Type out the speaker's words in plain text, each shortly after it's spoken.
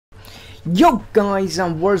Yo guys,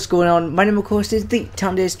 and what's going on? My name of course is the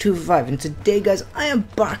TimeDays255, and today guys I am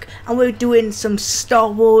back and we're doing some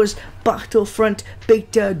Star Wars Battlefront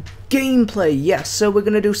beta gameplay. Yes, so we're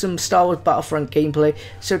gonna do some Star Wars Battlefront gameplay.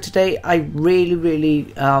 So today I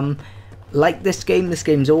really like this game. This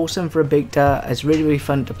game's awesome for a beta. It's really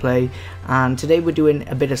fun to play, and today we're doing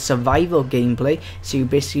a bit of survival gameplay. So you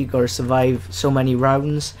basically got to survive so many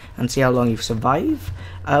rounds and see how long you survive,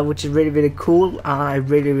 which is really cool. I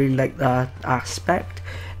really like that aspect.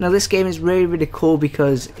 Now this game is really cool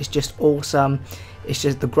because it's just awesome. It's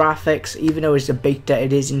just the graphics, even though it's a beta,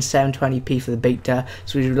 it is in 720p for the beta,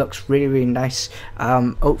 so it looks really nice.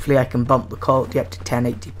 Hopefully I can bump the quality up to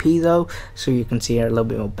 1080p though, so you can see it a little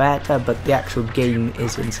bit more better, but the actual game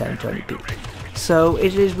is in 720p. So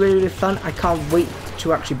it is really fun. I can't wait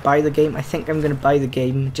to actually buy the game. I think I'm going to buy the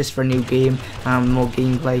game just for a new game and more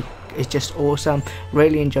gameplay. It's just awesome.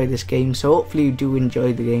 Really enjoy this game, so hopefully you do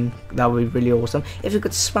enjoy the game. That would be really awesome if you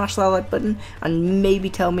could smash that like button and maybe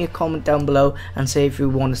tell me a comment down below and say if you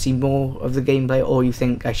want to see more of the gameplay, or you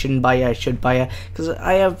think I shouldn't buy it, I should buy it. Because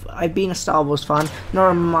I've been a Star Wars fan,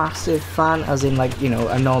 not a massive fan as in like, you know,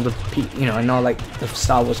 I'm not like the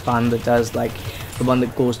Star Wars fan that does like the one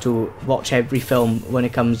that goes to watch every film when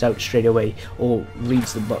it comes out straight away, or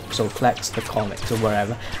reads the books or collects the comics or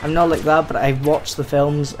whatever. I'm not like that, but I've watched the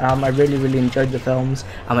films. I really enjoyed the films,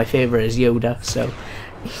 and my favourite is Yoda, so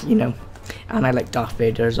you know, and I like Darth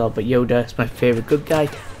Vader as well, but Yoda is my favourite good guy.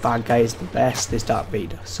 Bad guy is the best, is Darth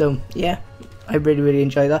Vader. So yeah, I really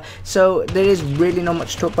enjoy that. So there is really not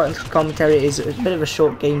much to talk about in this commentary. It is a bit of a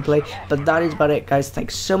short gameplay, but that is about it guys.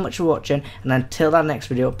 Thanks so much for watching, and until that next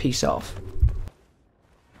video, peace off.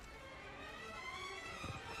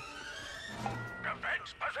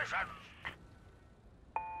 Position!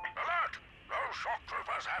 Alert! Those shock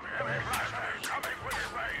troopers have heavy blasters coming within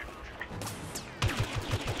range.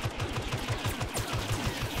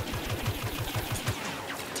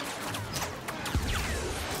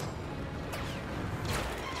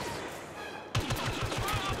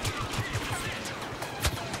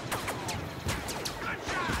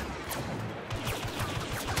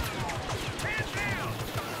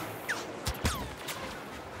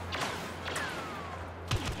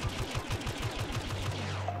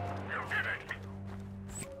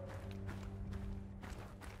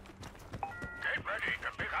 Ready to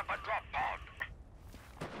pick up a drop pod.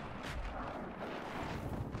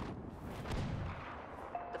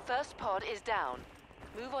 The first pod is down.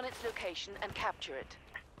 Move on its location and capture it.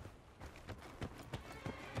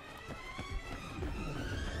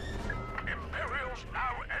 Imperials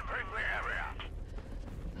now entering the area.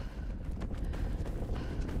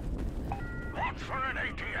 Watch for an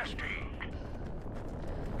ATST.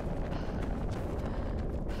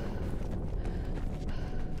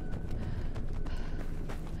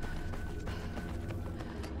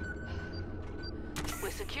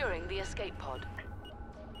 Securing the escape pod.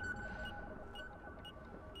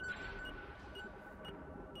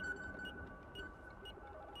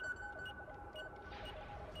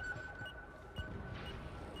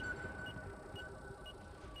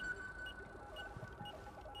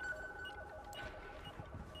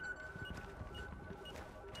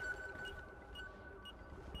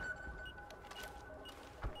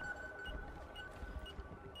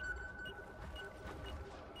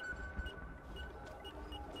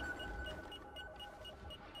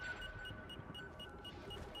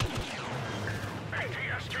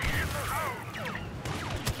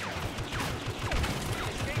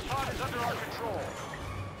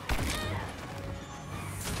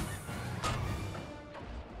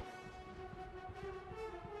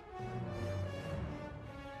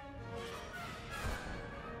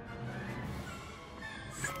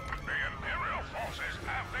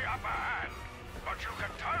 You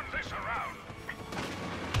can turn this around.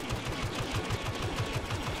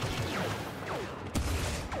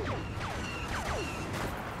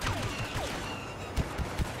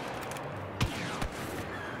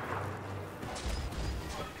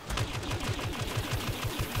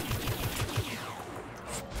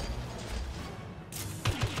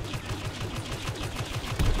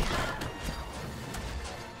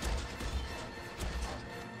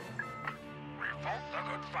 We fought the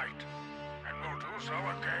good fight. We'll do so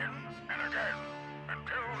again and again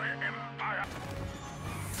until the Empire...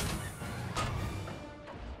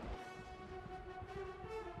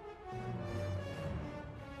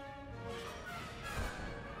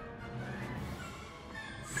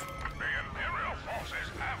 The Imperial forces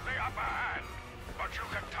have the upper hand, but you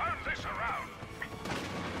can turn this around.